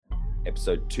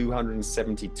episode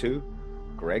 272,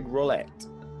 Greg Rollett,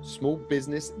 Small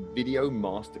Business Video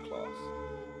Masterclass.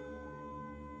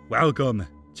 Welcome.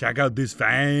 Check out this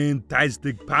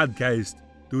fantastic podcast.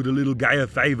 Do the little guy a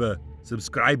favor.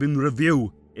 Subscribe and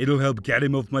review. It'll help get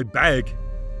him off my back.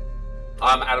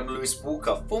 I'm Adam Lewis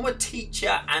Walker, former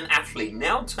teacher and athlete,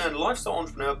 now turned lifestyle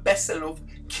entrepreneur, best-selling author,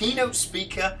 keynote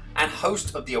speaker, and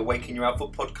host of the Awaken Your Alpha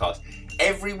podcast.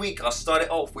 Every week I start it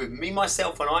off with me,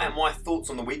 myself, and I, and my thoughts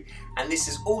on the week. And this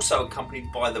is also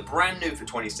accompanied by the brand new for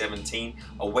 2017,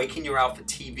 Awaken Your Alpha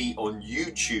TV on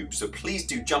YouTube. So please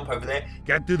do jump over there.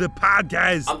 Get to the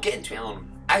podcast. I'm getting to it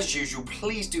on. As usual,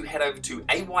 please do head over to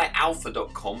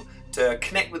ayalpha.com to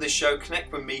connect with the show,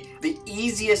 connect with me. The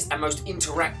easiest and most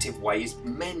interactive way is,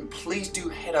 men, please do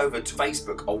head over to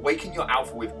Facebook, Awaken Your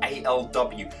Alpha with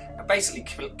ALW, and basically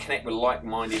connect with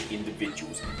like-minded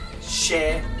individuals.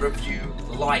 Share, review,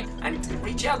 like, and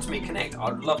reach out to me, connect.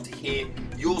 I'd love to hear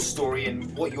your story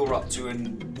and what you're up to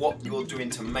and what you're doing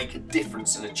to make a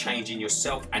difference and a change in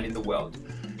yourself and in the world.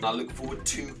 And I look forward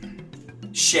to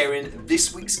sharing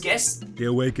this week's guest. The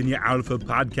Awaken Your Alpha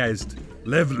podcast.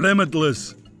 Live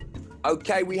limitless.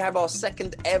 Okay, we have our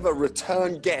second ever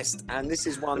return guest, and this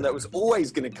is one that was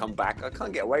always going to come back. I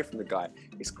can't get away from the guy.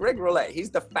 It's Greg Rollett. He's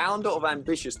the founder of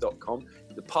Ambitious.com,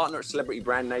 the partner at Celebrity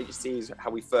Brand Agency is how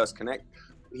we first connect.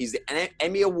 He's the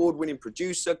Emmy Award-winning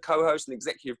producer, co-host, and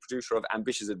executive producer of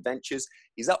Ambitious Adventures.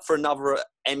 He's up for another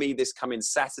Emmy this coming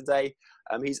Saturday.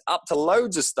 He's up to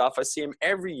loads of stuff. I see him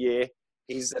every year.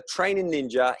 He's a training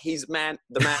ninja. He's the man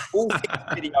all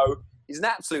video. He's an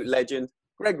absolute legend.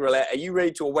 Greg Rollett, are you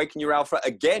ready to awaken your alpha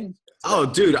again? Oh,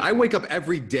 dude, I wake up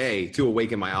every day to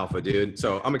awaken my alpha, dude.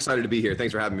 So I'm excited to be here.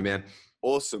 Thanks for having me, man.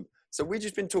 Awesome. So we've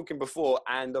just been talking before,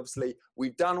 and obviously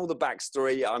we've done all the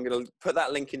backstory. I'm going to put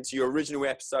that link into your original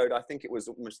episode. I think it was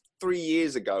almost 3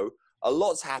 years ago. A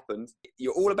lot's happened.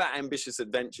 You're all about Ambitious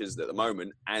Adventures at the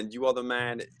moment, and you are the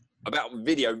man about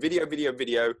video.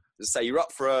 Let's say you're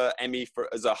up for an Emmy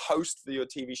as a host for your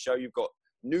TV show. You've got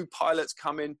new pilots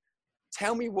coming.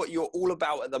 Tell me what you're all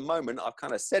about at the moment. I've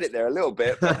kind of said it there a little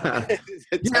bit.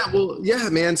 Yeah,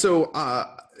 man. So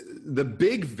the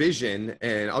big vision,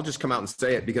 and I'll just come out and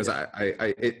say it because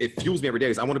it fuels me every day,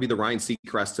 is I want to be the Ryan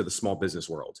Seacrest to the small business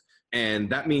world. And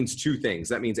that means two things.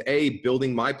 That means A,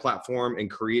 building my platform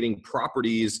and creating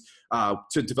properties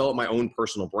to develop my own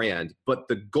personal brand. But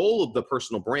the goal of the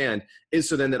personal brand is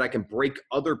so then that I can break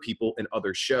other people in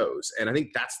other shows. And I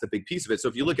think that's the big piece of it. So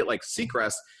if you look at like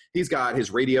Seacrest, he's got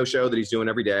his radio show that he's doing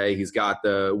every day. He's got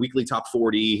the weekly top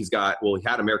 40. He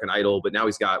had American Idol, but now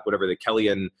he's got whatever, the Kelly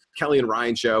and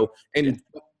Ryan show. And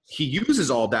he uses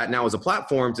all that now as a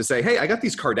platform to say, hey, I got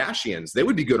these Kardashians. They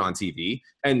would be good on TV.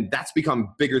 And that's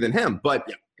become bigger than him. But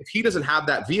if he doesn't have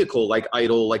that vehicle, like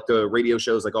Idol, like the radio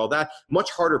shows, like all that, much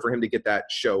harder for him to get that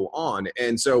show on.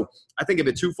 And so I think of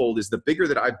it twofold: is the bigger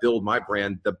that I build my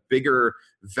brand, the bigger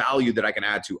value that I can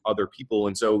add to other people.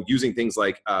 And so using things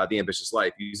like The Ambitious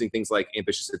Life, using things like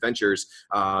Ambitious Adventures,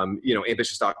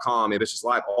 Ambitious.com, Ambitious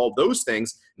Live, all those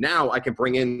things, now I can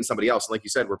bring in somebody else. And like you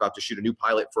said, we're about to shoot a new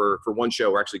pilot for one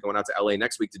show. We're actually going out to LA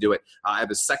next week to do it. I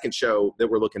have a second show that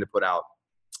we're looking to put out.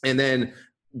 And then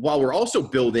while we're also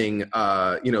building,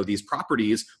 these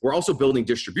properties, we're also building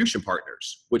distribution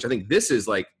partners, which I think this is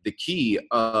like the key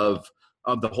of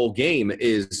the whole game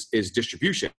is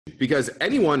distribution, because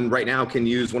anyone right now can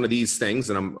use one of these things.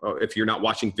 And if you're not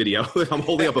watching video, I'm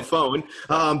holding up a phone,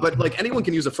 but like anyone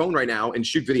can use a phone right now and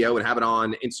shoot video and have it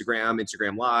on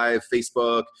Instagram Live,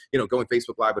 Facebook, going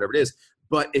Facebook Live, whatever it is.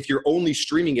 But if you're only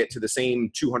streaming it to the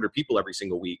same 200 people every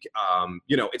single week,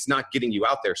 it's not getting you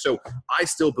out there. So I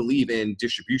still believe in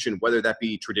distribution, whether that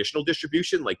be traditional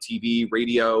distribution like TV,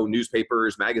 radio,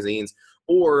 newspapers, magazines,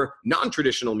 or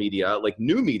non-traditional media like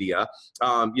new media,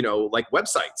 like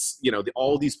websites,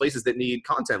 all these places that need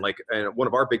content. Like one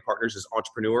of our big partners is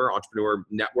Entrepreneur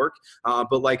Network,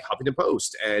 but like Huffington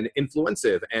Post and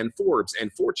Influencive and Forbes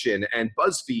and Fortune and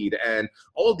BuzzFeed and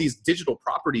all of these digital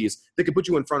properties that could put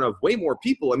you in front of way more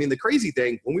people. I mean, the crazy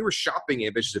thing, when we were shopping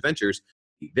Ambitious Adventures,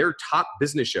 their top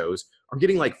business shows are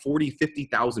getting like 40,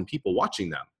 50,000 people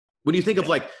watching them. When you think of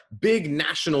like big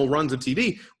national runs of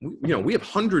TV, we have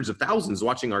hundreds of thousands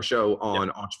watching our show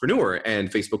on Entrepreneur and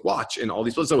Facebook Watch and all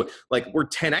these places. So like we're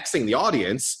 10xing the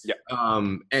audience.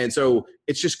 And so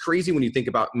it's just crazy when you think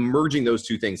about merging those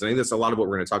two things. And I think that's a lot of what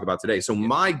we're going to talk about today. So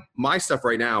my stuff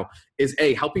right now is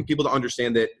helping people to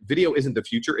understand that video isn't the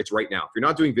future, it's right now. If you're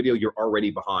not doing video, you're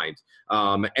already behind.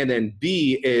 And then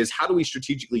B is, how do we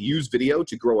strategically use video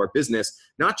to grow our business?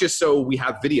 Not just so we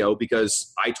have video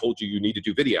because I told you need to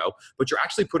do video, but you're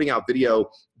actually putting out video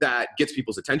that gets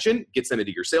people's attention, gets them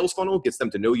into your sales funnel, gets them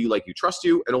to know you, like you, trust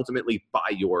you, and ultimately buy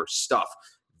your stuff.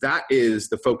 That is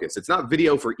the focus. It's not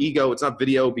video for ego. It's not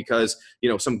video because,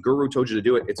 some guru told you to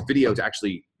do it. It's video to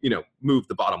actually, move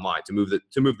the bottom line, to move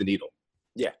the needle.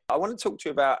 Yeah. I want to talk to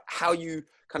you about how you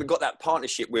kind of got that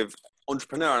partnership with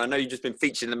Entrepreneur. And I know you've just been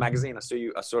featured in the magazine. I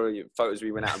saw your photos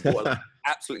we went out and bought.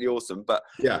 Absolutely awesome. But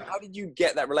yeah, how did you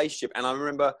get that relationship? And I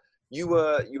remember you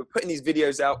were putting these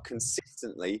videos out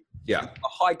consistently. Yeah. A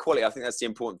high quality. I think that's the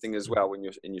important thing as well when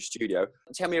you're in your studio.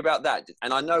 Tell me about that.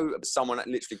 And I know someone that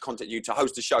literally contacted you to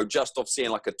host a show just off seeing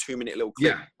like a 2-minute little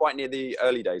clip right near the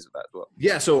early days of that as well.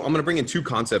 Yeah. So I'm going to bring in two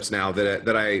concepts now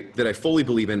that I fully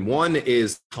believe in. One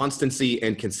is constancy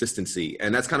and consistency.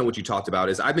 And that's kind of what you talked about.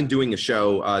 Is I've been doing a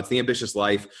show. It's The Ambitious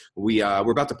Life.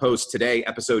 We're about to post today,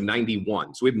 episode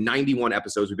 91. So we have 91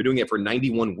 episodes. We've been doing it for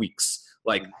 91 weeks.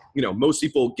 Like, most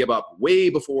people give up way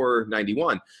before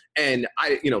 91. And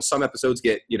some episodes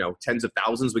get, tens of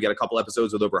thousands. We get a couple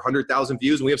episodes with over 100,000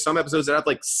 views. And we have some episodes that have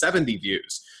like 70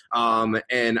 views.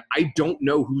 And I don't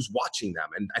know who's watching them.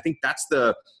 And I think that's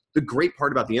the great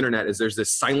part about the internet is there's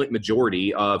this silent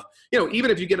majority of, even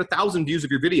if you get 1,000 views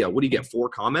of your video, what do you get? 4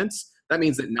 comments? That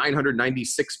means that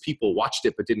 996 people watched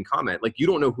it but didn't comment. Like, you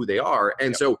don't know who they are.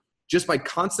 And so just by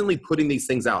constantly putting these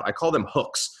things out, I call them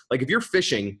hooks. Like if you're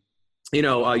fishing,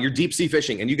 you're deep sea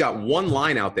fishing and you got one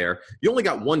line out there, you only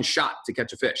got one shot to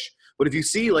catch a fish. But if you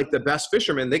see like the best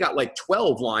fishermen, they got like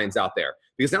 12 lines out there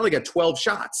because now they got 12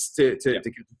 shots to catch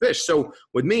a fish. So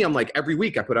with me, I'm like, every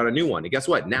week I put out a new one. And guess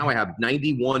what? Now I have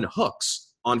 91 hooks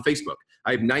on Facebook.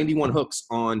 I have 91 hooks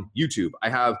on YouTube. I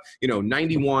have,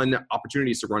 91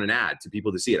 opportunities to run an ad to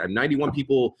people to see it. I have 91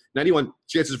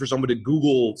 chances for someone to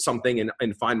Google something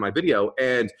and find my video.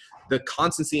 And the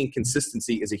constancy and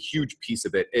consistency is a huge piece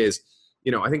of it.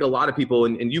 I think a lot of people,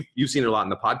 and you've seen it a lot in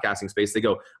the podcasting space, they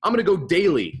go, I'm going to go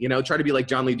daily, try to be like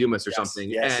John Lee Dumas or something.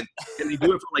 Yes. And they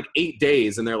do it for like 8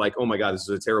 days and they're like, oh my God, this is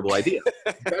a terrible idea.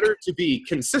 Better to be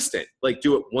consistent, like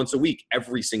do it once a week,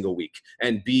 every single week,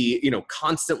 and be,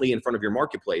 constantly in front of your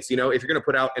marketplace. If you're going to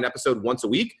put out an episode once a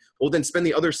week, well, then spend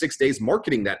the other 6 days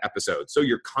marketing that episode. So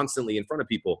you're constantly in front of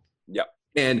people. Yep.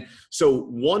 And so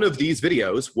one of these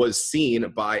videos was seen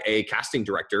by a casting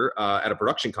director at a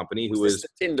production company who was the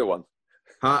Tinder one.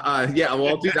 Yeah, well,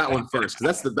 I'll do that one first because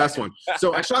that's the best one.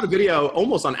 So I shot a video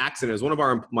almost on accident. It was one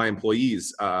of my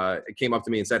employees came up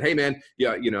to me and said, "Hey, man,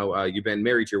 you've been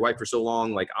married to your wife for so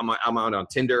long. Like, I'm out on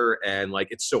Tinder, and like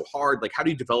it's so hard. Like, how do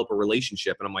you develop a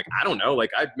relationship?" And I'm like, "I don't know. Like,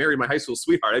 I married my high school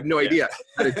sweetheart. I have no idea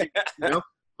how to do,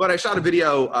 But I shot a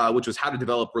video which was how to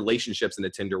develop relationships in the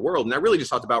Tinder world. And I really just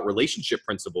talked about relationship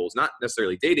principles, not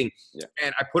necessarily dating. Yeah.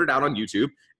 And I put it out on YouTube.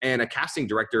 And a casting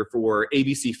director for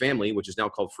ABC Family, which is now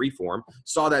called Freeform,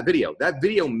 saw that video. That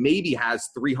video maybe has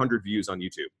 300 views on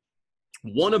YouTube.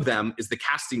 One of them is the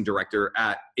casting director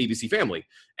at ABC Family.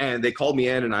 And they called me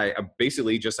in, and I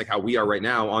basically, just like how we are right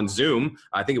now on Zoom,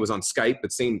 I think it was on Skype,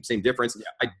 but same difference.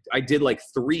 Yeah. I did like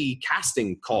 3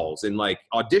 casting calls and like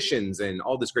auditions and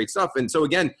all this great stuff. And so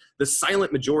again, the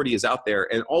silent majority is out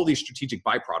there and all these strategic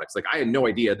byproducts. Like I had no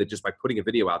idea that just by putting a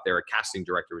video out there, a casting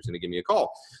director was going to give me a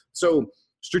call. So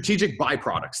strategic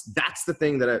byproducts. That's the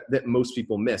thing that most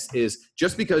people miss is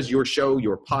just because your show,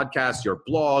 your podcast, your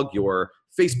blog, your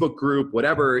Facebook group,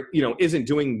 whatever, isn't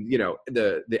doing,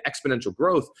 the exponential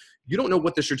growth, you don't know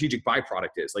what the strategic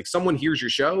byproduct is. Like someone hears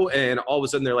your show and all of a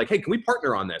sudden they're like, hey, can we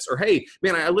partner on this? Or, hey,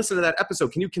 man, I listened to that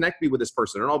episode. Can you connect me with this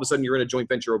person? And all of a sudden you're in a joint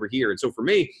venture over here. And so for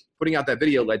me, putting out that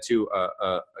video led to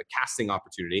a casting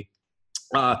opportunity.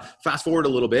 Fast forward a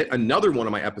little bit, another one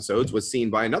of my episodes was seen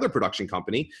by another production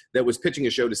company that was pitching a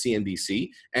show to CNBC.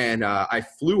 And I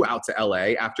flew out to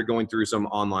LA after going through some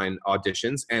online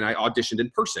auditions, and I auditioned in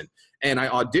person. And I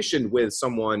auditioned with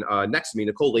someone next to me,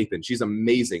 Nicole Lapin. She's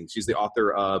amazing. She's the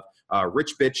author of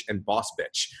Rich Bitch and Boss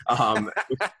Bitch.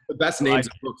 The best names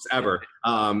of books ever.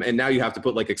 And now you have to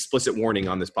put like explicit warning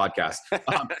on this podcast.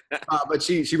 But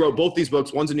she wrote both these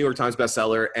books. One's a New York Times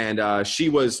bestseller. And she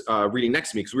was reading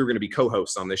next to me because we were going to be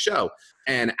co-hosts on this show.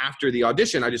 And after the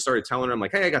audition, I just started telling her, I'm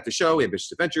like, hey, I got the show,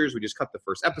 Ambitious Adventures. We just cut the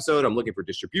first episode. I'm looking for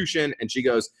distribution. And she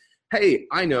goes, hey,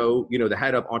 I know, the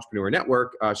head of Entrepreneur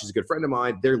Network. She's a good friend of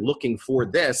mine. They're looking for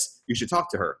this. You should talk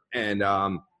to her. And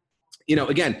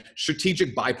again,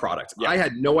 strategic byproduct. I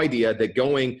had no idea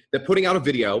that putting out a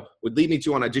video would lead me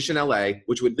to an Audition LA,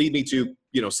 which would lead me to,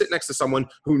 sit next to someone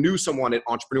who knew someone at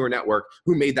Entrepreneur Network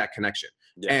who made that connection.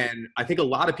 Yeah. And I think a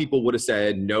lot of people would have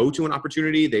said no to an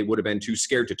opportunity. They would have been too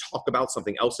scared to talk about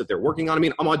something else that they're working on. I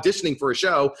mean, I'm auditioning for a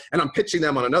show and I'm pitching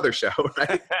them on another show,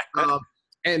 right?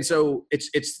 And so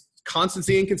it's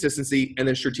constancy and consistency, and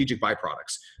then strategic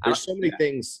byproducts. There's so many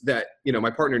things that,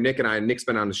 my partner Nick and Nick's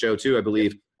been on the show too, I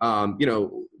believe.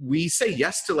 We say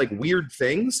yes to like weird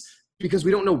things because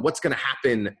we don't know what's going to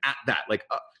happen at that. Like,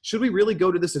 should we really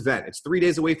go to this event? It's 3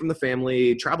 days away from the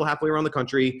family, travel halfway around the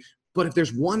country. But if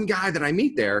there's one guy that I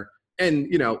meet there, and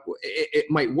it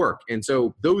might work. And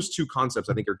so those two concepts,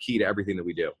 I think, are key to everything that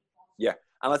we do. Yeah.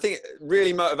 And I think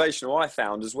really motivational, I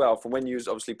found as well, from when you was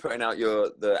obviously putting out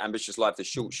the Ambitious Life, the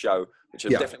short show, which I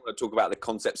definitely want to talk about the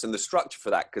concepts and the structure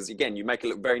for that. Because again, you make it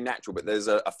look very natural, but there's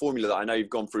a formula that I know you've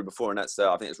gone through before, and that's,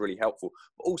 I think it's really helpful.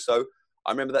 But also,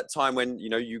 I remember that time when,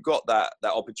 you got that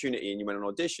opportunity and you went on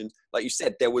audition, like you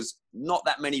said, there was not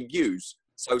that many views.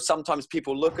 So sometimes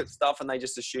people look at stuff and they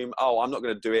just assume, oh, I'm not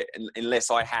going to do it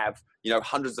unless I have,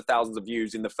 hundreds of thousands of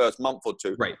views in the first month or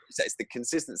two. Right. So it's the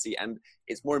consistency, and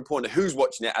it's more important who's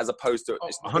watching it as opposed to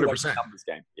it's 100% numbers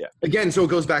game. Yeah. Again, so it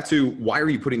goes back to, why are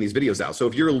you putting these videos out? So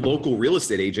if you're a local real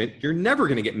estate agent, you're never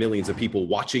going to get millions of people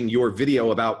watching your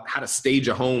video about how to stage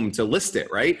a home to list it,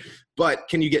 right? But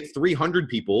can you get 300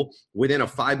 people within a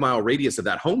 5-mile radius of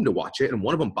that home to watch it, and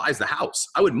one of them buys the house?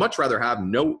 I would much rather have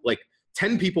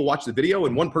 10 people watch the video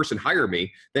and one person hire me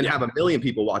than have 1 million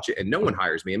people watch it and no one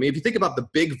hires me. I mean, if you think about the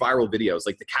big viral videos,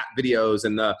 like the cat videos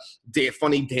and the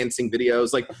funny dancing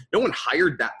videos, like no one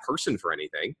hired that person for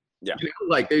anything. Yeah.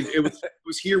 It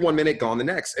was here 1 minute, gone the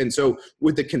next. And so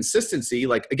with the consistency,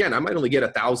 like, again, I might only get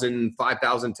 1,000,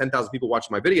 5,000, 10,000 people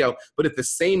watching my video, but if the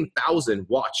same 1,000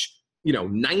 watch,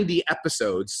 90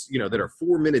 episodes, that are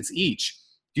 4 minutes each,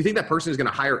 do you think that person is going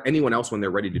to hire anyone else when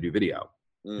they're ready to do video?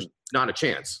 Not a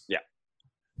chance. Yeah.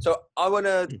 So I want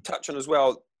to touch on as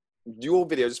well your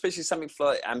videos, especially something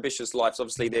for Ambitious Lives.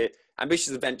 Obviously, the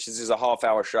Ambitious Adventures is a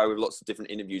half-hour show with lots of different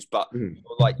interviews, but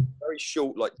like very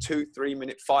short, like 2, 3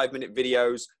 minute, 5 minute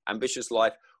videos. Ambitious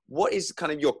Life. What is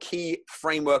kind of your key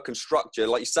framework and structure?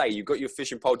 Like you say, you've got your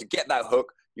fishing pole to get that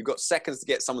hook. You've got seconds to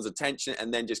get someone's attention,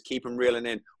 and then just keep them reeling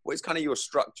in. What is kind of your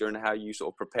structure and how you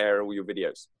sort of prepare all your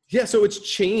videos? Yeah, so it's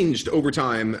changed over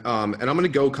time. And I'm going to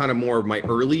go kind of more of my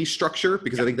early structure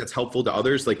because I think that's helpful to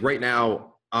others. Like right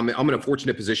now, I'm in a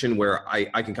fortunate position where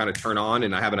I can kind of turn on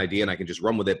and I have an idea and I can just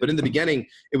run with it. But in the beginning,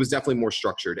 it was definitely more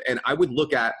structured. And I would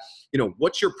look at,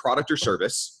 what's your product or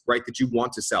service, right, that you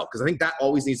want to sell? Because I think that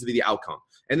always needs to be the outcome.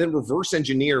 And then reverse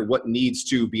engineer what needs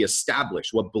to be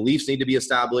established, what beliefs need to be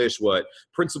established, what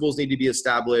principles need to be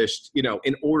established,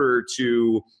 in order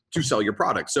to sell your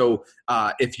product. So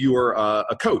if you're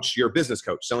a coach, you're a business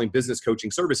coach selling business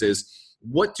coaching services,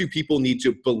 what do people need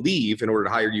to believe in order to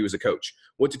hire you as a coach?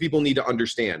 What do people need to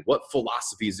understand? What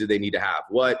philosophies do they need to have?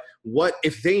 What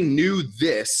if they knew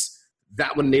this,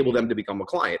 that would enable them to become a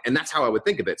client? And that's how I would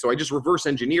think of it. So I just reverse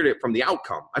engineered it from the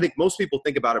outcome. I think most people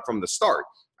think about it from the start.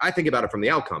 I think about it from the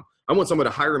outcome. I want someone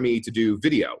to hire me to do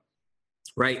video,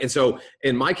 right? And so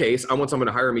in my case, I want someone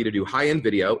to hire me to do high-end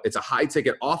video. It's a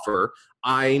high-ticket offer.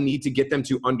 I need to get them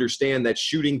to understand that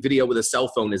shooting video with a cell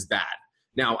phone is bad.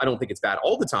 Now, I don't think it's bad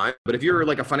all the time, but if you're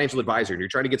like a financial advisor and you're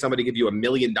trying to get somebody to give you $1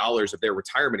 million of their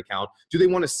retirement account, do they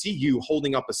want to see you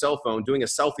holding up a cell phone, doing a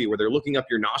selfie where they're looking up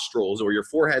your nostrils or your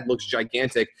forehead looks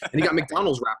gigantic and you got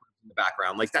McDonald's wrappers in the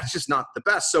background? Like, that's just not the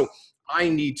best. So I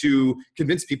need to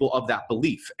convince people of that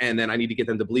belief. And then I need to get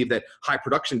them to believe that high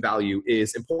production value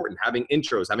is important. Having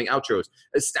intros, having outros,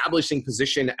 establishing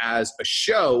position as a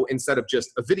show instead of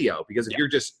just a video. Because if you're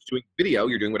just doing video,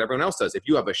 you're doing what everyone else does. If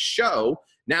you have a show,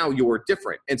 now you're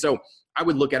different. And so I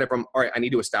would look at it from, all right, I need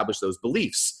to establish those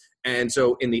beliefs. And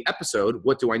so in the episode,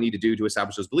 what do I need to do to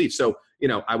establish those beliefs? So,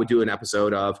 I would do an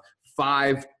episode of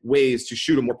 5 ways to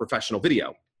shoot a more professional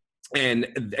video.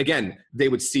 And again, they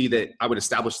would see that I would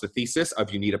establish the thesis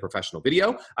of you need a professional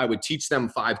video. I would teach them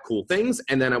 5 cool things.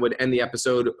 And then I would end the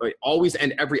episode, always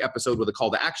end every episode with a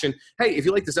call to action. Hey, if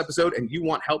you like this episode and you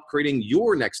want help creating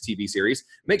your next TV series,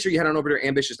 make sure you head on over to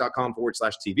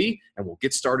ambitious.com/TV and we'll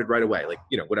get started right away. Like,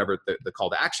 whatever the call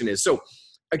to action is. So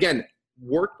again,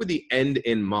 work with the end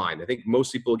in mind. I think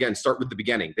most people, again, start with the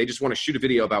beginning. They just want to shoot a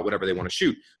video about whatever they want to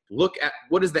shoot. Look at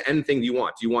what is the end thing you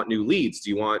want. Do you want new leads? Do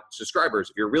you want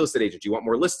subscribers? If you're a real estate agent, do you want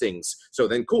more listings? So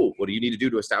then cool. What do you need to do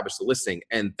to establish the listing?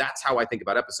 And that's how I think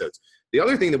about episodes. The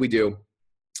other thing that we do,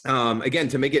 again,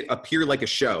 to make it appear like a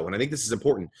show, and I think this is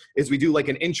important, is we do like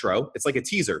an intro. It's like a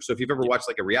teaser. So if you've ever watched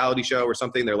like a reality show or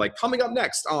something, they're like, coming up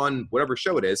next on whatever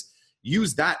show it is,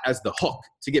 use that as the hook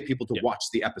to get people to watch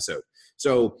the episode.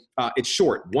 So it's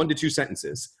short, 1 to 2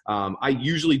 sentences. I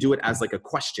usually do it as like a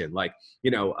question, like,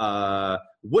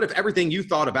 what if everything you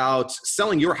thought about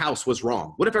selling your house was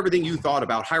wrong? What if everything you thought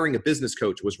about hiring a business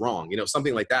coach was wrong?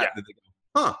 Something like that. Yeah.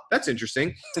 Huh, that's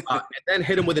interesting. And then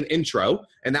hit them with an intro,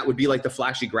 and that would be like the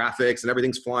flashy graphics and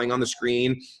everything's flying on the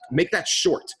screen. Make that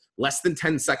short, less than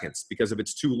 10 seconds, because if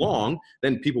it's too long,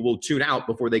 then people will tune out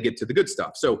before they get to the good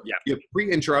stuff. So you have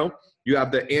pre-intro, you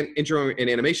have the intro and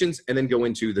animations, and then go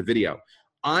into the video.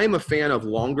 I'm a fan of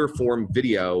longer form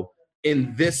video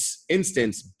in this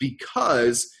instance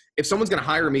because if someone's going to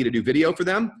hire me to do video for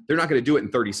them, they're not going to do it in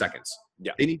 30 seconds.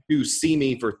 Yeah. They need to see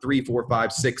me for 3, 4,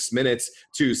 5, 6 minutes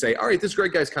to say, all right, this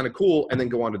Greg guy's kind of cool, and then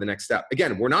go on to the next step.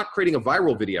 Again, we're not creating a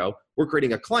viral video. We're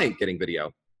creating a client getting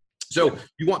video. So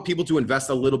you want people to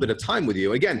invest a little bit of time with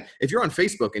you. Again, if you're on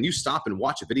Facebook and you stop and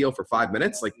watch a video for 5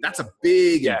 minutes, like that's a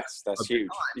big, that's huge.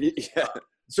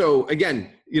 So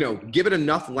again, give it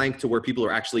enough length to where people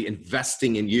are actually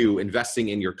investing in you, investing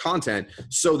in your content,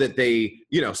 so that they,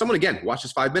 someone again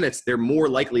watches 5 minutes, they're more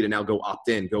likely to now go opt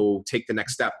in, go take the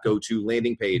next step, go to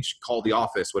landing page, call the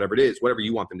office, whatever it is, whatever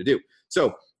you want them to do.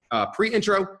 So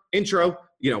pre-intro, intro,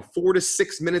 4 to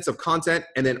 6 minutes of content,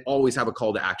 and then always have a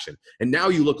call to action. And now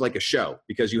you look like a show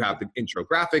because you have the intro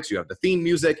graphics, you have the theme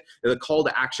music, and the call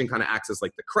to action kind of acts as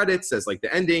like the credits, as like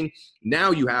the ending. Now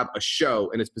you have a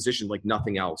show, and it's positioned like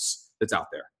nothing else that's out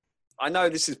there. I know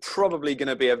this is probably going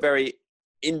to be a very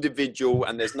individual,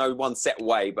 and there's no one set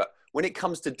way, but when it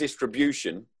comes to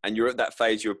distribution, and you're at that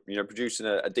phase, you're producing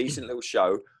a decent little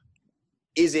show.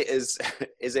 Is it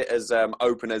as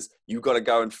open as you've got to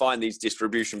go and find these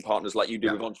distribution partners like you do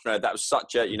with Entrepreneur? That was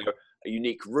such a a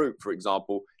unique route, for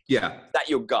example. Yeah, that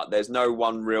your gut. There's no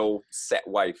one real set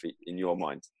way in your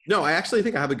mind. No, I actually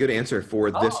think I have a good answer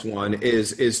for this one.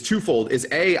 Is twofold.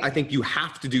 I think you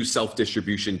have to do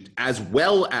self-distribution as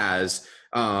well as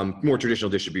more traditional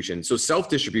distribution. So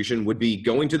self-distribution would be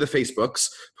going to the Facebooks,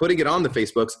 putting it on the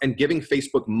Facebooks, and giving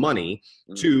Facebook money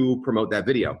to promote that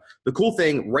video. The cool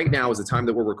thing right now is the time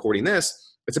that we're recording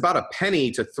this, it's about a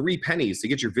penny to 3 pennies to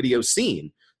get your video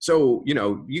seen. So, you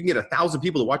can get 1,000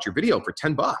 people to watch your video for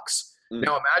 $10.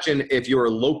 Now imagine if you're a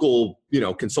local,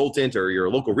 consultant, or you're a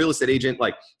local real estate agent,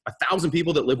 like 1,000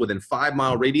 people that live within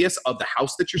 5-mile radius of the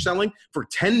house that you're selling for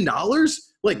 $10.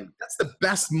 Like that's the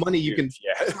best money you can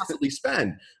possibly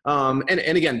spend. And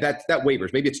again, that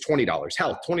wavers. Maybe it's $20.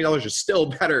 Hell, $20 is still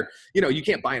better. You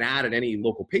can't buy an ad in any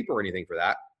local paper or anything for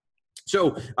that.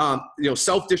 So,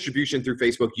 self-distribution through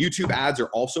Facebook. YouTube ads are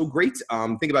also great.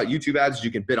 Think about YouTube ads. You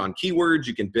can bid on keywords.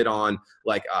 You can bid on,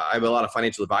 I have a lot of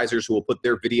financial advisors who will put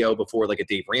their video before like a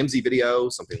Dave Ramsey video,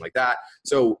 something like that.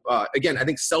 So, again, I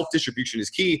think self-distribution is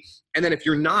key. And then if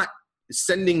you're not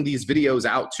sending these videos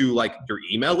out to like your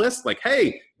email list, like,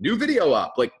 hey, new video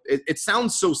up. Like it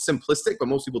sounds so simplistic, but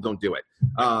most people don't do it.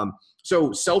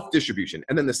 So self-distribution.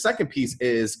 And then the second piece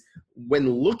is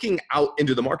when looking out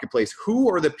into the marketplace,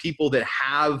 who are the people that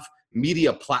have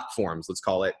media platforms, let's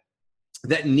call it,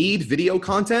 that need video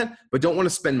content, but don't want to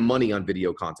spend money on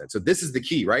video content. So this is the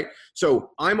key, right?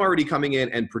 So I'm already coming in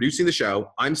and producing the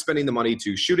show. I'm spending the money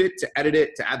to shoot it, to edit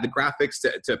it, to add the graphics,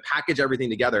 to package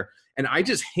everything together. And I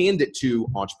just hand it to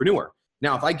Entrepreneur.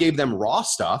 Now, if I gave them raw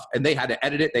stuff and they had to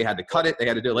edit it, they had to cut it, they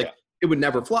had to do it, it would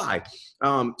never fly.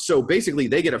 So basically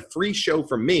they get a free show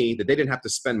from me that they didn't have to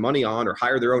spend money on or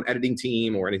hire their own editing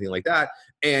team or anything like that.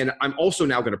 And I'm also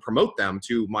now going to promote them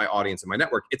to my audience and my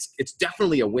network. It's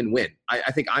definitely a win-win.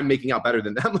 I think I'm making out better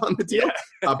than them on the deal,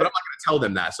 but I'm not going to tell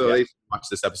them that. So they watch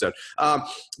this episode.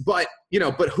 But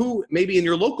who maybe in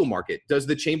your local market, does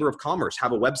the Chamber of Commerce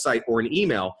have a website or an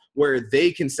email where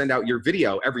they can send out your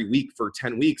video every week for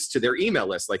 10 weeks to their email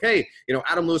list? Like, hey,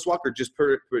 Adam Lewis Walker just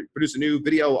produced a new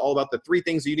video all about the 3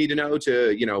 things you need to know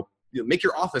to, make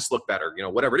your office look better,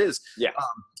 whatever it is. Yeah.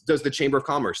 Does the Chamber of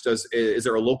Commerce, is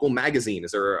there a local magazine?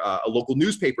 Is there a local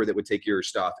newspaper that would take your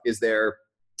stuff? Is there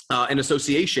an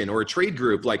association or a trade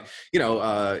group like,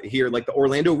 here, like the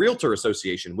Orlando Realtor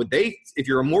Association? Would they, if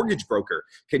you're a mortgage broker,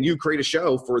 can you create a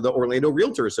show for the Orlando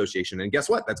Realtor Association? And guess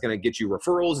what? That's going to get you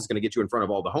referrals. It's going to get you in front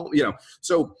of all the home,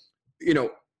 so,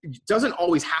 it doesn't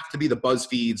always have to be the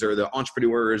BuzzFeeds or the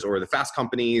entrepreneurs or the fast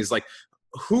companies. Like,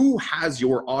 who has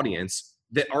your audience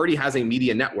that already has a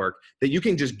media network that you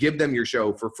can just give them your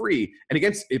show for free? And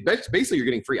basically you're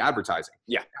getting free advertising.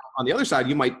 Yeah. Now, on the other side,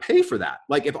 you might pay for that.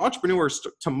 Like if entrepreneurs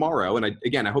tomorrow, and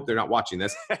I hope they're not watching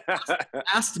this,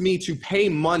 asked me to pay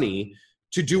money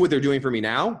to do what they're doing for me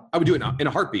now, I would do it in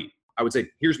a heartbeat. I would say,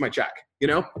 here's my check,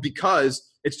 because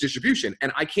it's distribution.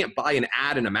 And I can't buy an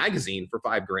ad in a magazine for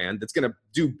 $5,000 that's going to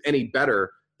do any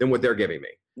better than what they're giving me.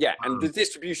 Yeah, and the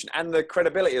distribution and the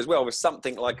credibility as well with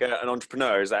something like an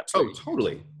entrepreneur is absolutely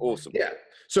totally awesome. Yeah.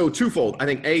 So twofold. I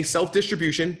think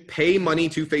self-distribution, pay money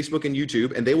to Facebook and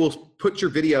YouTube, and they will put your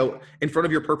video in front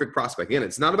of your perfect prospect. Again,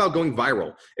 it's not about going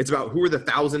viral. It's about who are the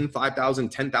 1,000, 5,000,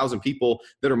 10,000 people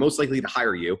that are most likely to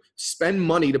hire you. Spend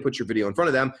money to put your video in front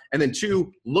of them. And then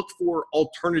two, look for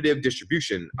alternative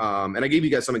distribution. And I gave you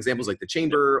guys some examples like the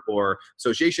chamber or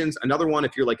associations. Another one,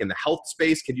 if you're like in the health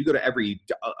space, can you go to every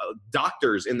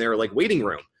doctor's in their like waiting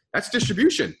room? That's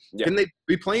distribution. Yeah. Can they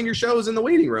be playing your shows in the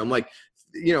waiting room? Like,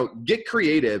 get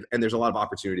creative, and there's a lot of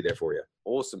opportunity there for you.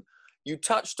 Awesome. You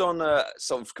touched on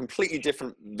sort of completely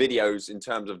different videos in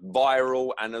terms of viral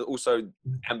and also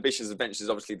Ambitious Adventures,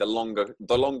 obviously the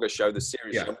longer show, the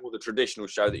series, more the traditional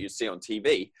show that you see on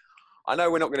TV. I know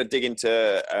we're not going to dig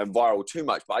into viral too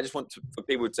much, but I just want for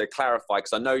people to clarify,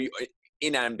 because I know you,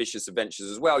 in Ambitious Adventures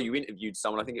as well, you interviewed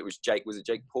someone, I think it was Jake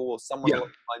Paul or someone along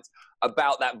the lines,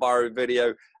 about that viral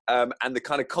video. And the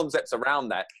kind of concepts around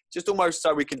that, just almost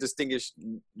so we can distinguish,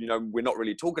 we're not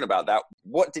really talking about that.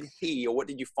 What did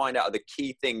you find out are the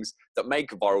key things that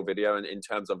make a viral video in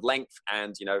terms of length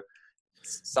and,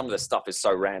 some of the stuff is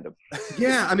so random.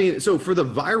 Yeah. I mean, so for the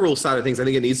viral side of things, I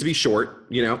think it needs to be short,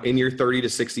 in your 30 to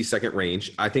 60 second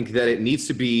range. I think that it needs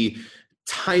to be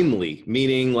timely,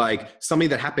 meaning like something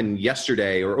that happened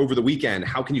yesterday or over the weekend.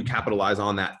 How can you capitalize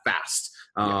on that fast?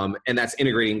 And that's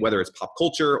integrating whether it's pop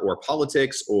culture or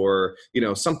politics or,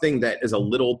 something that is a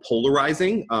little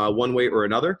polarizing one way or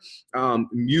another.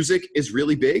 Music is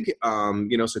really big. So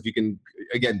if you can,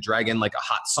 again, drag in like a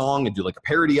hot song and do like a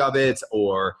parody of it,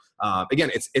 or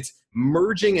again, it's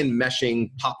merging and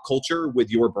meshing pop culture with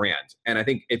your brand. And I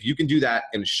think if you can do that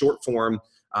in short form,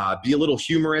 be a little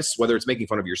humorous, whether it's making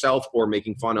fun of yourself or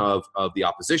making fun of the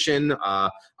opposition.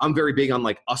 I'm very big on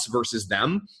like us versus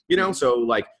them, so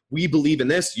like we believe in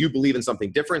this, you believe in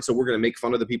something different. So we're going to make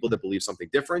fun of the people that believe something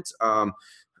different.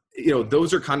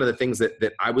 Those are kind of the things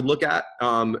that I would look at.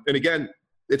 And again,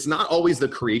 it's not always the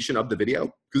creation of the video,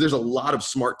 because there's a lot of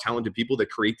smart, talented people that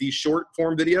create these short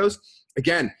form videos.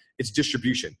 Again, it's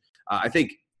distribution. I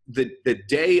think the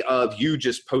day of you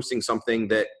just posting something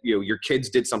that, your kids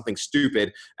did something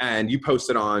stupid and you post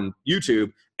it on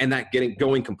YouTube and that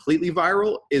going completely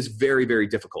viral is very, very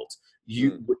difficult.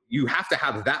 You have to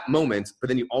have that moment, but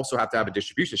then you also have to have a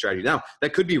distribution strategy. Now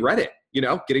that could be Reddit,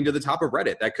 getting to the top of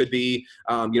Reddit. That could be,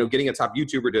 getting a top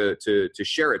YouTuber to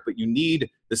share it, but you need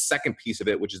the second piece of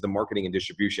it, which is the marketing and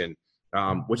distribution.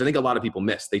 Which I think a lot of people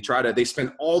miss. They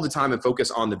spend all the time and focus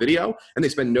on the video and they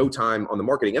spend no time on the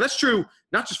marketing. And that's true,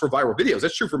 not just for viral videos.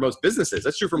 That's true for most businesses.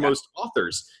 That's true for most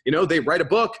authors. They write a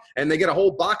book and they get a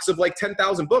whole box of like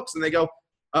 10,000 books and they go,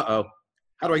 uh-oh,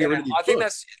 how do I get rid of these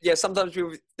books? I think sometimes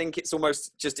people think it's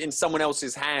almost just in someone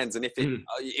else's hands. And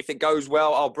if it goes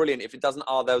well, oh, brilliant. If it doesn't,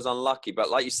 those unlucky. But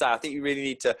like you say, I think you really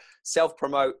need to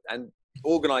self-promote and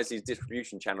organize these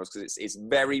distribution channels, because it's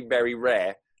very, very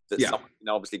rare that someone can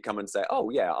obviously come and say, oh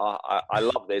yeah, I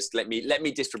love this. Let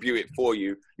me distribute it for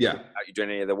you without you doing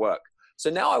any of the work. So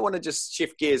now I want to just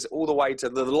shift gears all the way to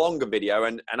the longer video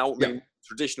and ultimately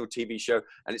traditional TV show.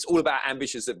 And it's all about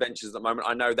Ambitious Adventures at the moment.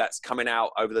 I know that's coming out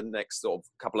over the next sort of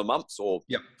couple of months or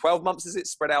 12 months. Is it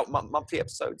spread out monthly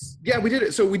episodes? Yeah, we did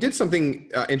it. So we did something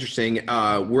interesting.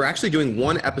 We're actually doing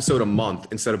one episode a month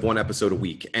instead of one episode a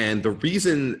week. And the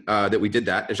reason that we did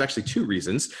that, there's actually two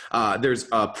reasons. There's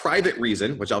a private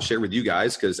reason, which I'll share with you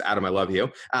guys because Adam, I love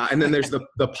you. And then there's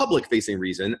the public facing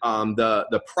reason.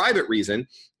 The private reason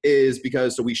is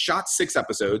because we shot 6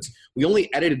 episodes. We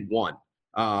only edited 1.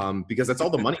 Because that's all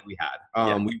the money we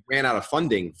had. We ran out of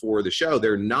funding for the show.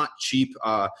 They're not cheap.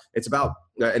 It's about,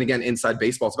 and again, inside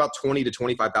baseball, it's about $20,000 to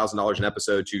 $25,000 an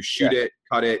episode to shoot it,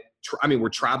 cut it. We're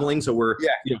traveling, so we're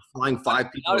flying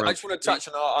 5 people. I just want to touch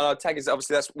on our tag. Is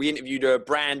obviously we interviewed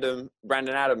Brandon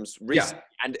Adams recently,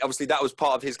 and obviously that was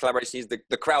part of his collaboration. He's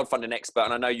the crowdfunding expert,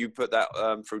 and I know you put that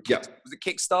through. Was it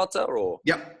Kickstarter or?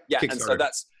 Yeah. And so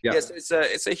that's so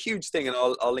it's a huge thing, and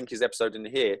I'll link his episode in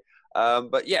here.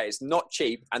 But it's not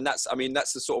cheap, and that's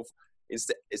the sort of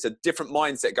it's a different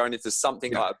mindset going into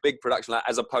something like a big production,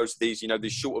 as opposed to these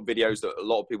these shorter videos that a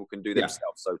lot of people can do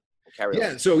themselves. So carry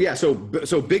on.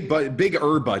 So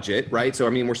bigger budget, right? So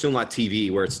we're still not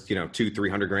TV where it's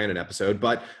 $200,000-$300,000 an episode,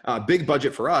 but big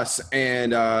budget for us,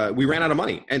 and we ran out of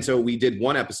money, and so we did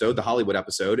one episode, the Hollywood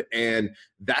episode, and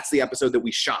that's the episode that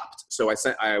we shopped. So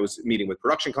I was meeting with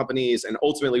production companies, and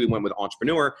ultimately we went with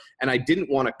Entrepreneur, and I didn't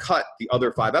want to cut the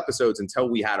other 5 episodes until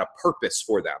we had a purpose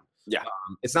for them.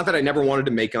 It's not that I never wanted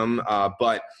to make them,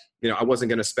 but I wasn't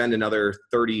going to spend another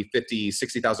 $30,000, $50,000,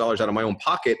 $60,000 out of my own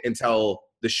pocket until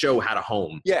the show had a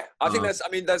home. Yeah, I think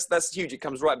that's huge. It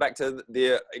comes right back to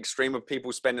the extreme of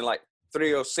people spending like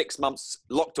 3 or 6 months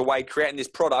locked away creating this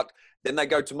product. Then they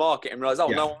go to market and realize,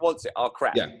 no one wants it. Oh,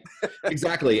 crap. Yeah,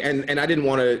 exactly. And I didn't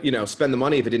want to, spend the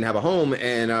money if it didn't have a home.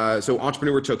 And so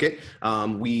Entrepreneur took it.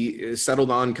 We settled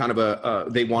on kind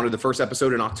of they wanted the first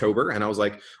episode in October. And I was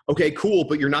like, okay, cool.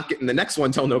 But you're not getting the next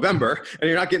one till November. And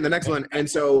you're not getting the next one. And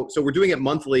so we're doing it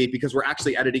monthly because we're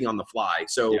actually editing on the fly.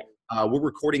 So we're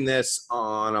recording this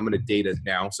on, I'm going to date it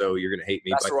now. So you're going to hate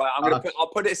me. That's right.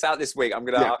 I'll put this out this week. I'm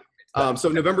going to. So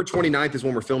November 29th is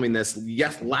when we're filming this.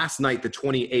 Yes, last night, the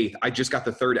 28th, I just got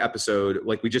the 3rd episode.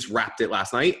 Like we just wrapped it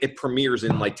last night. It premieres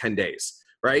in like 10 days,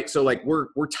 right? So like we're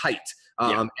tight.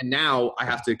 And now I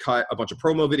have to cut a bunch of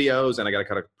promo videos and I got to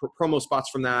cut promo spots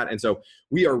from that. And so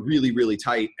we are really, really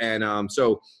tight. And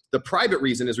so the private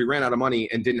reason is we ran out of money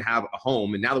and didn't have a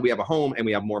home. And now that we have a home and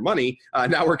we have more money,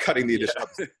 now we're cutting the additional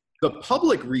episodes. The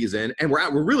public reason, and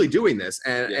we're really doing this,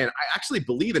 and I actually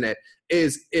believe in it,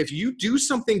 is if you do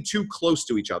something too close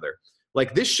to each other.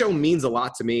 Like this show means a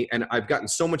lot to me, and I've gotten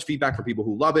so much feedback from people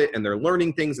who love it, and they're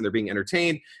learning things, and they're being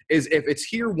entertained, is if it's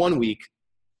here one week,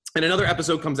 and another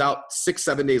episode comes out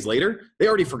 6-7 days later, they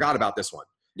already forgot about this one.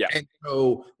 Yeah. And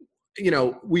so,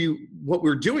 what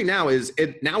we're doing now is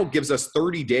it now gives us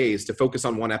 30 days to focus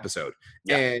on one episode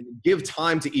and give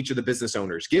time to each of the business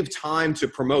owners, give time to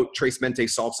promote Tres Mente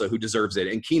Salsa, who deserves it,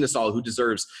 and Kinasol, who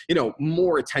deserves,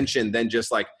 more attention than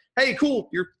just like, hey, cool,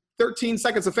 your 13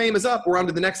 seconds of fame is up. We're on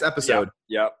to the next episode.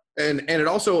 Yeah. And it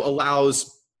also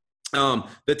allows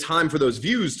the time for those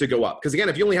views to go up. Because again,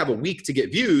 if you only have a week to get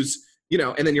views,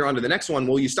 and then you're on to the next one.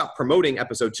 Well, you stop promoting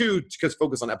episode 2 because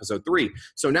focus on episode 3.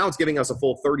 So now it's giving us a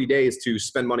full 30 days to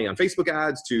spend money on Facebook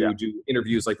ads, to do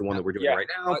interviews like the one that we're doing right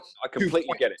now. I completely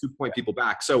get it. To point people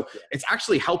back. So it's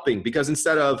actually helping because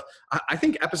instead of, I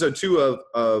think episode 2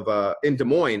 of in Des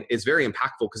Moines is very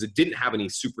impactful because it didn't have any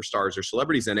superstars or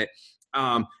celebrities in it.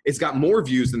 It's got more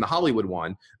views than the Hollywood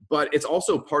one, but it's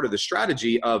also part of the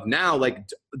strategy of now like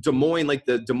Des Moines, like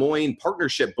the Des Moines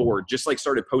Partnership Board just like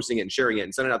started posting it and sharing it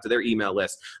and sending it out to their email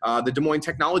list. The Des Moines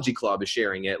Technology Club is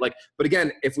sharing it. But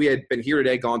again, if we had been here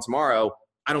today, gone tomorrow,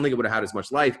 I don't think it would have had as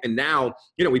much life. And now,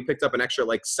 we picked up an extra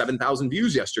like 7,000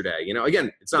 views yesterday.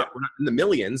 Again, we're not in the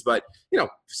millions, but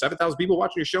 7,000 people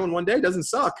watching your show in one day doesn't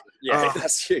suck. Yeah,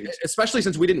 that's huge. Especially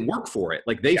since we didn't work for it.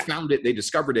 Like they found it, they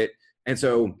discovered it. And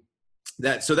so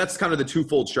that's kind of the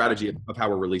twofold strategy of how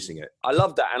we're releasing it. I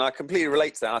love that. And I completely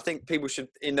relate to that. I think people should,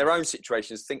 in their own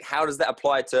situations, think, how does that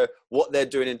apply to what they're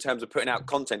doing in terms of putting out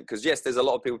content? Because yes, there's a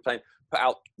lot of people put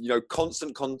out,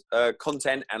 constant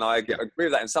content. And I agree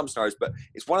with that in some scenarios, but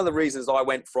it's one of the reasons I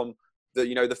went from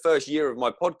the first year of my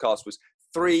podcast was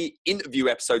 3 interview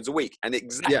episodes a week. And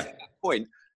exactly at that point,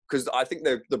 because I think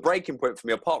the breaking point for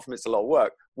me, apart from it's a lot of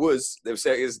work, was, there's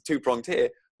 2-pronged here,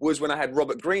 was when I had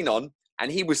Robert Greene on.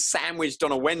 And he was sandwiched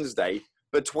on a Wednesday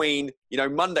between,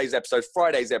 Monday's episodes,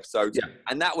 Friday's episodes. Yeah.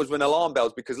 And that was when alarm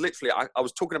bells, because literally I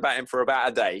was talking about him for about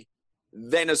a day.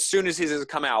 Then as soon as his has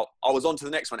come out, I was on to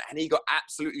the next one. And he got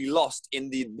absolutely lost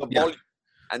in the volume.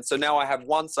 And so now I have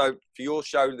one. So for your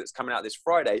show that's coming out this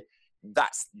Friday,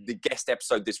 that's the guest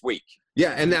episode this week.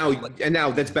 Yeah, and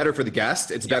now that's better for the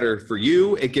guest. It's better for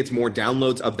you. It gets more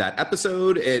downloads of that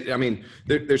episode.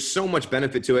 There's so much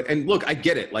benefit to it. And look, I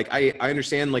get it. Like I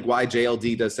understand like why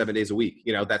JLD does 7 days a week.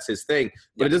 That's his thing.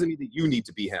 But it doesn't mean that you need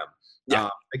to be him. Yeah.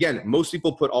 Again, most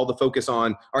people put all the focus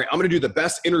on, all right, I'm going to do the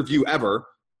best interview ever,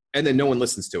 and then no one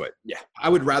listens to it. Yeah. I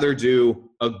would rather do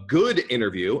a good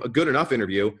interview, a good enough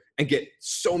interview, and get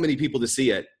so many people to see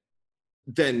it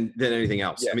than anything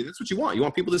else. Yeah. I mean, that's what you want. You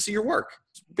want people to see your work.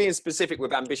 Being specific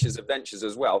with Ambitious Adventures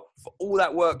as well, for all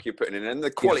that work you're putting in, and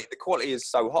the quality is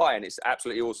so high, and it's an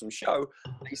absolutely awesome show.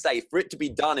 They say for it to be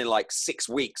done in like 6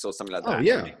 weeks or something like that. Oh,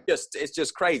 yeah. It's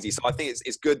just crazy. So I think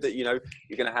it's good that, you're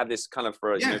going to have this kind of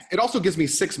for it also gives me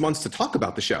 6 months to talk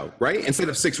about the show, right? Instead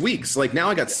of 6 weeks. Like now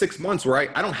I got 6 months where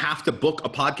I don't have to book a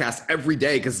podcast every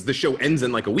day because the show ends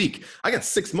in like a week. I got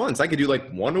 6 months. I could do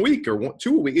like 1 a week or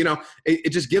 2 a week. It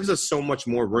just gives us so much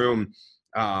more room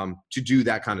to do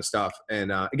that kind of stuff.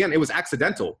 And again, it was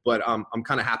accidental, but I'm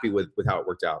kind of happy with how it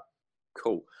worked out.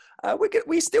 Cool.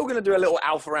 We're still going to do a little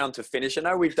alpha round to finish. I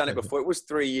know we've done it before. It was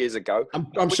 3 years ago.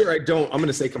 I'm sure I'm going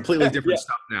to say completely different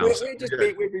stuff now.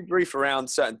 We'll be brief around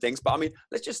certain things. But I mean,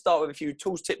 let's just start with a few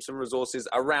tools, tips, and resources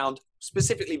around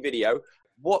specifically video.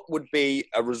 What would be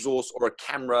a resource or a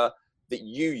camera that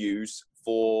you use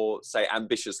for, say,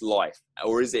 Ambitious Life?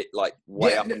 Or is it like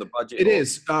way up on the budget? It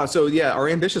is. So yeah, our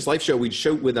Ambitious Life show, we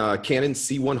shoot with Canon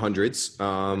C100s.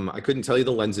 I couldn't tell you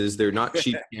the lenses. They're not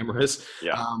cheap cameras.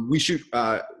 Yeah. We shoot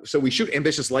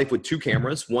Ambitious Life with two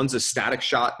cameras. One's a static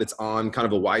shot that's on kind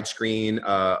of a widescreen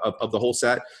of the whole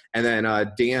set. And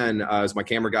then Dan is my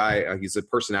camera guy. He's a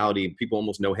personality. People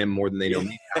almost know him more than they know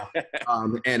me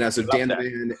now. And so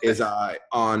Dan is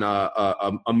on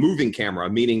a moving camera,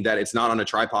 meaning that it's not on a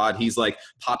tripod. He's like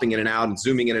popping in and out and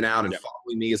zooming in and out and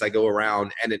following me as I go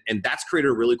around. And that's created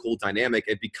a really cool dynamic.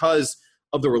 And because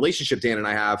of the relationship Dan and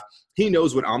I have, he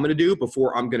knows what I'm going to do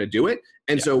before I'm going to do it.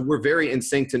 And so we're very in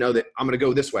sync to know that I'm going to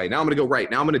go this way. Now I'm going to go right.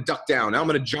 Now I'm going to duck down. Now I'm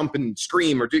going to jump and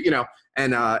scream or do,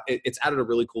 and it's added a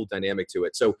really cool dynamic to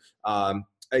it. So,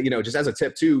 just as a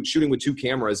tip too, shooting with two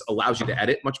cameras allows you to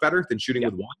edit much better than shooting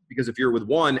with one, because if you're with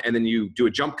one and then you do a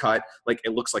jump cut, like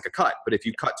it looks like a cut, but if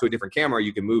you cut to a different camera,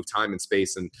 you can move time and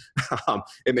space, and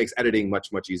it makes editing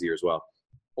much, much easier as well.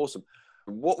 Awesome.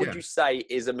 What would you say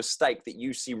is a mistake that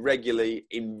you see regularly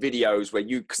in videos where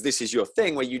because this is your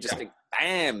thing, where you just think,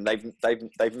 damn,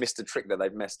 they've missed a trick, that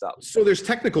they've messed up? So there's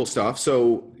technical stuff.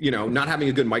 So, not having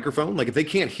a good microphone, like if they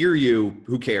can't hear you,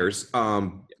 who cares?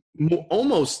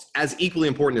 Almost as equally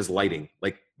important as lighting.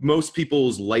 Like most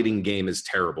people's lighting game is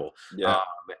terrible.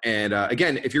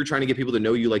 Again, if you're trying to get people to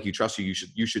know you, like you trust you,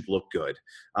 you should look good.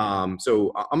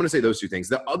 So I'm going to say those two things.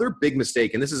 The other big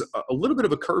mistake, and this is a little bit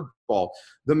of a curveball,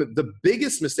 the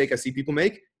biggest mistake I see people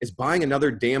make is buying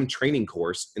another damn training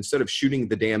course instead of shooting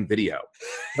the damn video.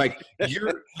 Like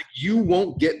you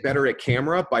won't get better at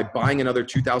camera by buying another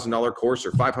 $2,000 course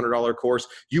or $500 course.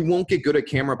 You won't get good at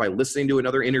camera by listening to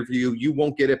another interview. You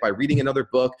won't get it by reading another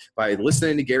book, by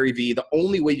listening to Gary Vee. The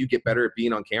only way you get better at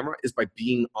being on camera is by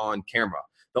being on camera.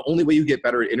 The only way you get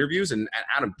better at interviews, and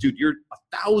Adam, dude, you're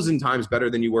 1,000 times better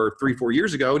than you were 3-4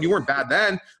 years ago, and you weren't bad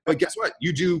then. But guess what?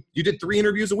 You did 3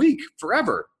 interviews a week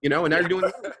forever, and now you're doing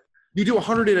you do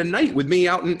 100 in a night with me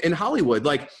out in Hollywood.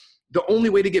 Like the only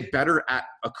way to get better at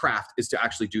a craft is to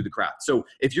actually do the craft. So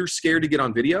if you're scared to get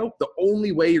on video, the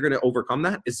only way you're going to overcome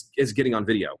that is getting on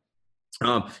video.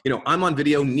 I'm on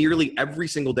video nearly every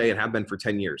single day and have been for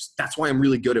 10 years. That's why I'm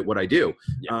really good at what I do.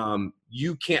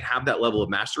 You can't have that level of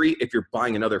mastery if you're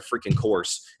buying another freaking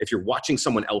course. If you're watching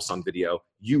someone else on video,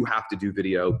 you have to do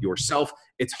video yourself.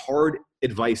 It's hard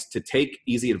advice to take,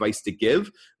 easy advice to give,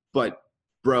 but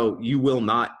bro, you will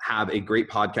not have a great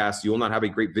podcast. You will not have a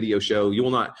great video show. You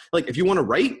will not, like, if you want to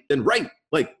write, then write.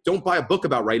 Like, don't buy a book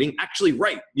about writing. Actually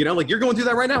write. Like you're going through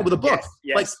that right now with a book.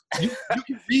 Yes. Like you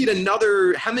can read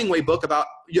another Hemingway book about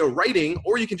writing,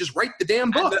 or you can just write the damn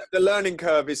book. The learning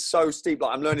curve is so steep.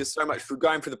 Like I'm learning so much through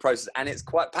going through the process, and it's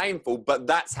quite painful. But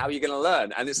that's how you're going to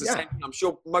learn. And it's the same thing. I'm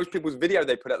sure most people's video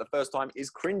they put out the first time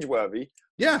is cringeworthy.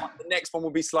 Yeah. The next one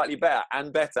will be slightly better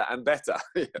and better and better.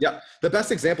 Yeah. The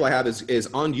best example I have is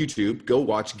on YouTube. Go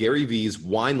watch Gary Vee's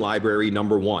Wine Library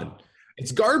 #1.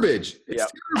 It's garbage. It's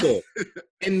terrible.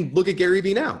 And look at Gary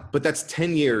Vee now. But that's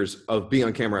 10 years of being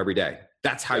on camera every day.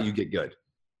 That's how you get good.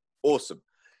 Awesome.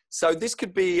 So this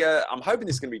could be, I'm hoping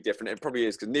this is going to be different. It probably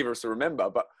is, because neither of us will remember.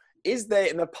 But is there,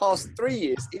 in the past 3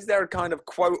 years, is there a kind of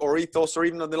quote or ethos, or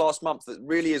even in the last month, that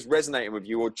really is resonating with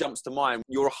you or jumps to mind,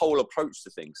 your whole approach to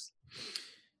things?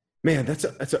 Man,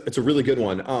 it's a really good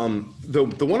one.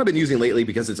 The one I've been using lately,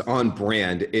 because it's on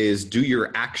brand, is do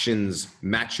your actions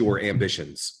match your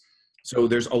ambitions? So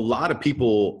there's a lot of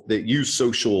people that use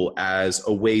social as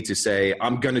a way to say,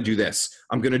 I'm going to do this.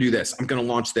 I'm going to do this. I'm going to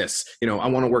launch this. I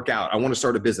want to work out. I want to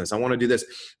start a business. I want to do this.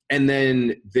 And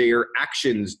then their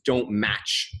actions don't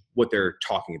match what they're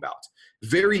talking about.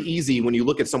 Very easy when you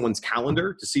look at someone's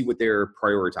calendar to see what they're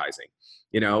prioritizing.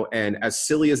 And as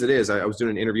silly as it is, I was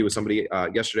doing an interview with somebody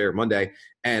yesterday or Monday,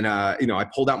 and I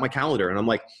pulled out my calendar and I'm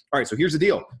like, all right, so here's the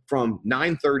deal. From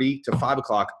 9:30 to 5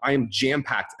 o'clock, I am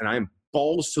jam-packed and I am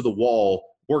balls to the wall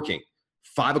working.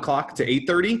 5 o'clock to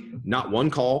 8:30, not one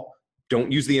call.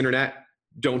 Don't use the internet.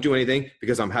 Don't do anything,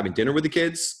 because I'm having dinner with the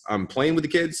kids. I'm playing with the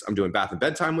kids. I'm doing bath and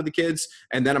bedtime with the kids.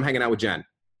 And then I'm hanging out with Jen.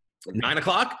 9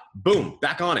 o'clock, boom,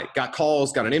 back on it. Got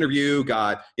calls, got an interview,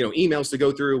 got emails to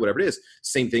go through, whatever it is.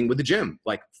 Same thing with the gym.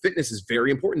 Like, fitness is very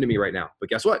important to me right now. But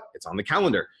guess what? It's on the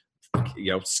calendar.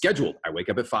 Scheduled. I wake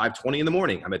up at 5:20 in the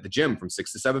morning. I'm at the gym from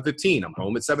 6 to 7:15. I'm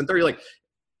home at 7:30. Like,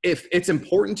 if it's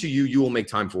important to you, you will make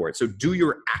time for it. So do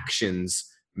your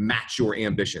actions match your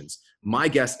ambitions? My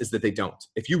guess is that they don't.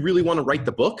 If you really want to write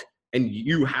the book and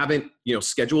you haven't,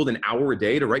 scheduled an hour a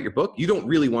day to write your book, you don't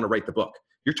really want to write the book.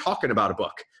 You're talking about a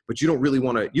book, but you don't really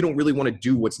want to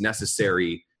do what's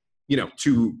necessary,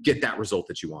 to get that result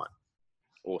that you want.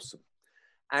 Awesome.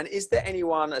 And is there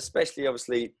anyone, especially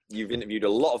obviously you've interviewed a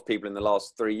lot of people in the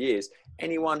last 3 years,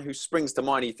 anyone who springs to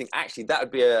mind you think actually that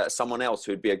would be someone else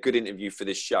who would be a good interview for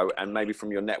this show, and maybe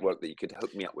from your network that you could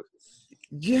hook me up with?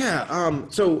 Yeah.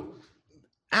 So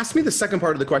ask me the second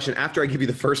part of the question after I give you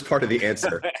the first part of the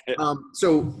answer.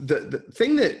 So the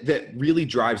thing that really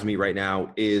drives me right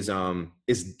now is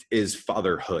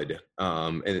fatherhood.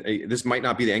 And this might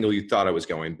not be the angle you thought I was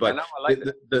going, but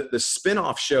the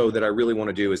spin-off show that I really want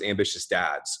to do is Ambitious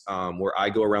Dads, where I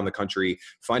go around the country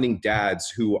finding dads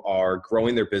who are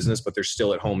growing their business, but they're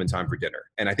still at home in time for dinner.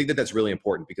 And I think that that's really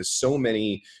important because so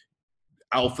many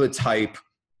alpha type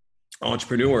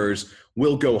entrepreneurs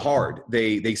will go hard.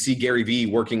 They see Gary Vee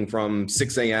working from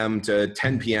 6 a.m. to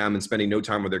 10 p.m. and spending no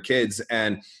time with their kids.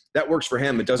 And that works for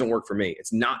him. It doesn't work for me.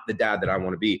 It's not the dad that I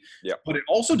want to be. Yeah. But it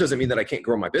also doesn't mean that I can't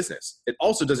grow my business. It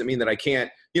also doesn't mean that I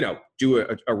can't, do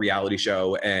a reality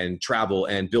show and travel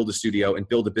and build a studio and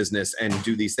build a business and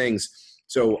do these things.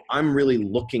 So I'm really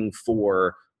looking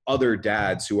for other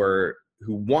dads who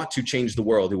want to change the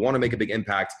world, who want to make a big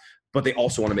impact, but they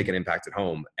also want to make an impact at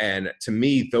home. And to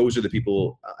me, those are the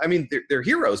people, I mean, they're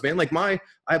heroes, man. Like I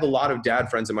have a lot of dad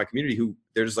friends in my community who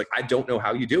they're just like, I don't know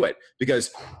how you do it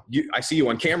because I see you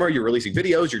on camera, you're releasing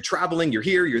videos, you're traveling, you're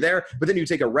here, you're there, but then you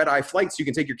take a red-eye flight so you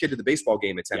can take your kid to the baseball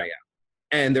game at 10 a.m.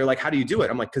 And they're like, how do you do it?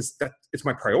 I'm like, because it's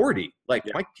my priority. Like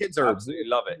my kids are. Absolutely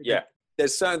love it. Yeah.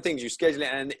 There's certain things you schedule it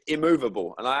and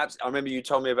immovable. And I remember you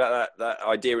told me about that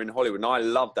idea in Hollywood, and I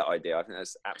love that idea. I think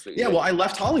that's absolutely well, I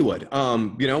left Hollywood.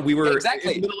 We were in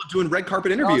the middle of doing red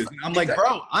carpet interviews. And I'm like,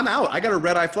 bro, I'm out. I got a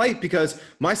red-eye flight because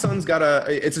my son's got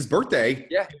it's his birthday.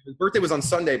 Yeah. His birthday was on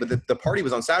Sunday, but the party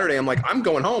was on Saturday. I'm like, I'm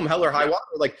going home, hell or high water.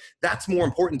 Like that's more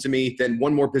important to me than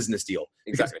one more business deal.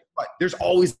 Exactly. Because there's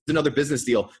always another business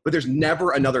deal, but there's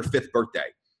never another fifth birthday.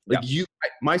 Like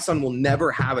my son will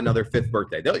never have another fifth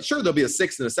birthday. There'll be a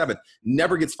sixth and a seventh,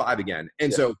 never gets five again.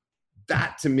 And so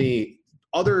that to me,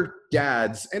 other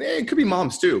dads, and it could be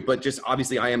moms too, but just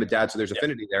obviously I am a dad, so there's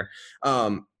affinity there.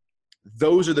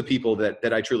 Those are the people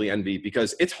that I truly envy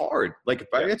because it's hard. Like if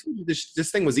I told you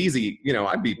this thing was easy,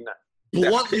 I'd be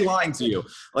bluntly lying to you.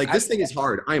 Like this thing is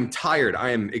hard. I am tired.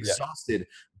 I am exhausted.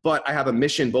 But I have a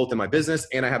mission both in my business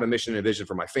and I have a mission and a vision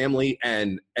for my family.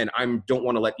 And I don't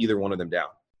want to let either one of them down.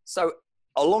 So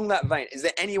along that vein, is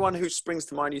there anyone who springs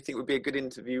to mind you think would be a good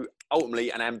interview, ultimately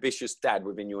an ambitious dad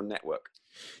within your network?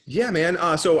 Yeah, man.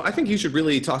 So I think you should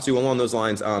really talk to along those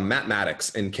lines, Matt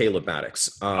Maddox and Caleb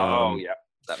Maddox.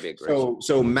 That'd be a great.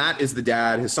 So Matt is the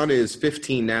dad. His son is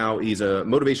 15 now. He's a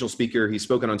motivational speaker. He's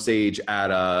spoken on stage at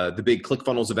the big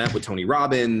ClickFunnels event with Tony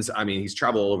Robbins. I mean, he's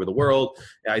traveled all over the world.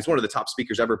 He's one of the top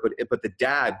speakers ever. But the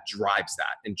dad drives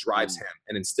that and drives him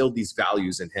and instilled these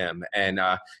values in him. And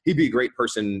he'd be a great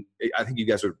person. I think you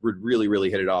guys would really, really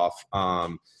hit it off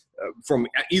from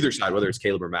either side, whether it's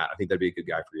Caleb or Matt. I think that'd be a good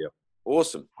guy for you.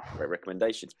 Awesome. Great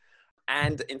recommendation.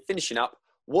 And in finishing up,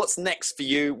 what's next for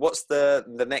you? What's the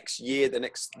next year, the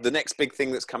next big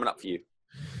thing that's coming up for you?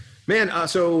 Man, we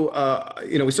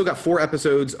still got 4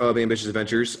 episodes of Ambitious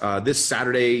Adventures. This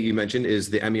Saturday, you mentioned, is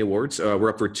the Emmy Awards. We're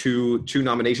up for two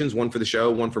nominations, one for the show,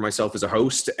 one for myself as a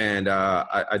host. And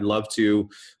I'd love to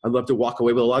walk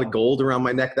away with a lot of gold around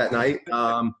my neck that night.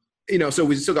 So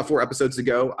we still got 4 episodes to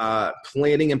go.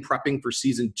 Planning and prepping for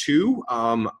season 2.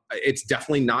 It's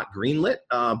definitely not greenlit,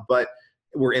 but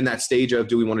we're in that stage of,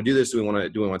 do we want to do this? Do we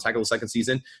want to tackle the second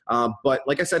season? But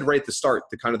like I said, right at the start,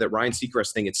 the kind of that Ryan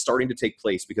Seacrest thing, it's starting to take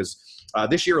place because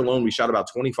this year alone, we shot about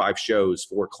 25 shows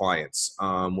for clients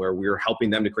where we're helping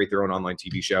them to create their own online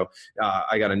TV show.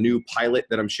 I got a new pilot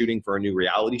that I'm shooting for a new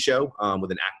reality show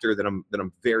with an actor that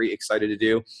I'm very excited to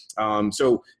do.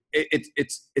 So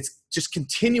it's just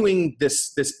continuing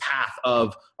this path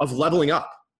of leveling up.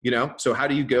 So how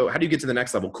do you get to the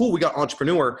next level? Cool. We got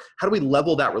entrepreneur. How do we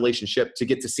level that relationship to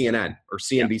get to CNN or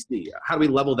CNBC? Yeah. How do we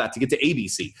level that to get to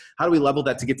ABC? How do we level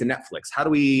that to get to Netflix? How do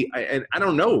we, and I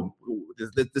don't know,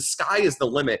 the sky is the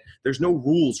limit. There's no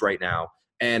rules right now.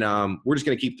 And we're just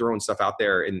going to keep throwing stuff out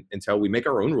there until we make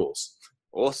our own rules.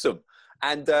 Awesome.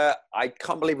 And I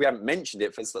can't believe we haven't mentioned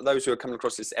it. For those who are coming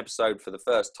across this episode for the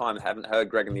first time and haven't heard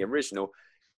Greg in the original,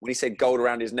 when he said gold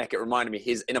around his neck, it reminded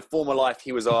me in a former life,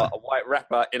 he was a white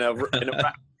rapper in a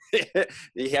rap.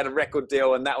 He had a record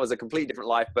deal and that was a completely different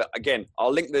life. But again,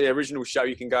 I'll link the original show.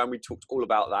 You can go and we talked all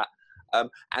about that.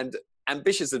 And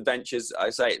Ambitious Adventures, I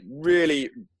say,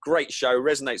 really great show,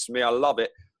 resonates with me. I love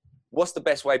it. What's the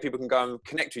best way people can go and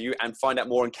connect with you and find out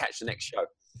more and catch the next show?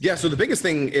 Yeah, so the biggest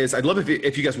thing is I'd love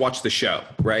if you guys watch the show,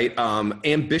 right?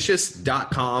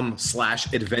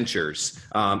 Ambitious.com/adventures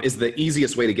is the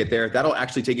easiest way to get there. That'll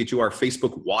actually take you to our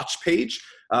Facebook watch page.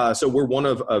 So we're one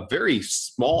of a very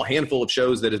small handful of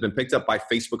shows that has been picked up by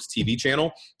Facebook's TV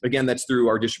channel. Again, that's through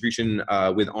our distribution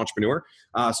with Entrepreneur.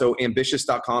 So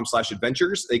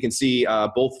ambitious.com/adventures. They can see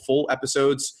both full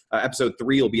episodes. Episode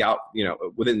 3 will be out,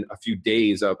 within a few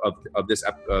days of this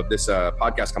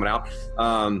podcast coming out.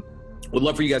 Would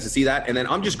love for you guys to see that. And then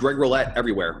I'm just Greg Rollett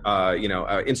everywhere.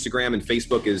 Instagram and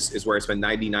Facebook is where I spend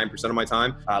 99% of my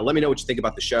time. Let me know what you think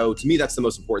about the show. To me, that's the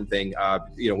most important thing.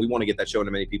 We want to get that show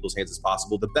into many people's hands as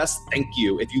possible. The best thank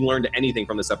you, if you learned anything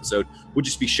from this episode, would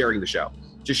just be sharing the show.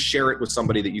 Just share it with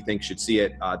somebody that you think should see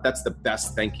it. That's the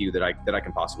best thank you that I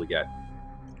can possibly get.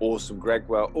 Awesome, Greg.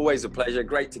 Well, always a pleasure.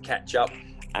 Great to catch up.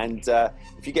 And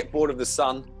if you get bored of the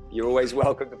sun, you're always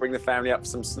welcome to bring the family up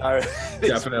some snow.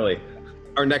 Definitely.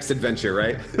 Our next adventure,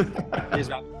 right?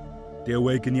 The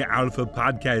Awaken Your Alpha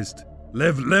podcast.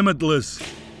 Live limitless.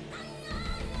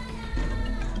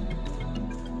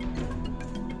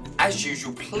 As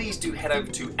usual, please do head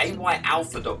over to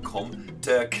ayalpha.com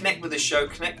to connect with the show,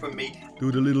 connect with me.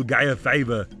 Do the little guy a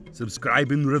favor.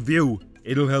 Subscribe and review.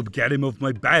 It'll help get him off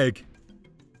my back.